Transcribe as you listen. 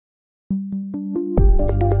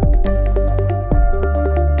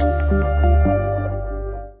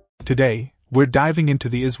Today, we're diving into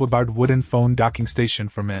the Iswabard wooden phone docking station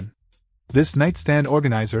for men. This nightstand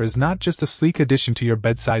organizer is not just a sleek addition to your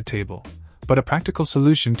bedside table, but a practical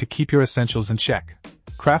solution to keep your essentials in check.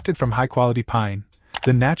 Crafted from high-quality pine,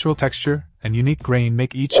 the natural texture and unique grain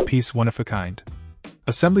make each piece one of a kind.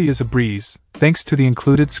 Assembly is a breeze, thanks to the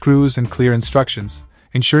included screws and clear instructions,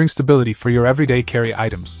 ensuring stability for your everyday carry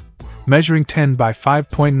items. Measuring 10 by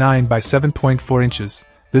 5.9 by 7.4 inches,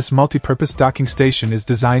 this multi-purpose docking station is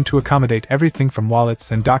designed to accommodate everything from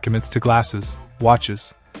wallets and documents to glasses,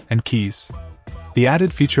 watches, and keys. The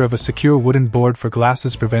added feature of a secure wooden board for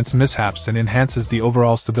glasses prevents mishaps and enhances the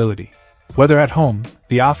overall stability. Whether at home,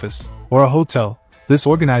 the office, or a hotel, this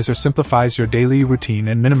organizer simplifies your daily routine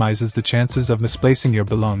and minimizes the chances of misplacing your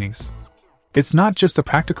belongings. It's not just a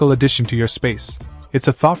practical addition to your space, it's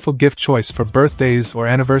a thoughtful gift choice for birthdays or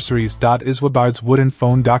anniversaries. Iswabard's wooden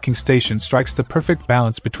phone docking station strikes the perfect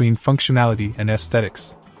balance between functionality and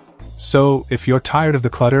aesthetics. So, if you're tired of the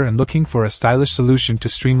clutter and looking for a stylish solution to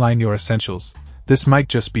streamline your essentials, this might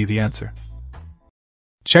just be the answer.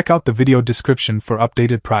 Check out the video description for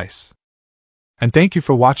updated price. And thank you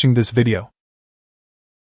for watching this video.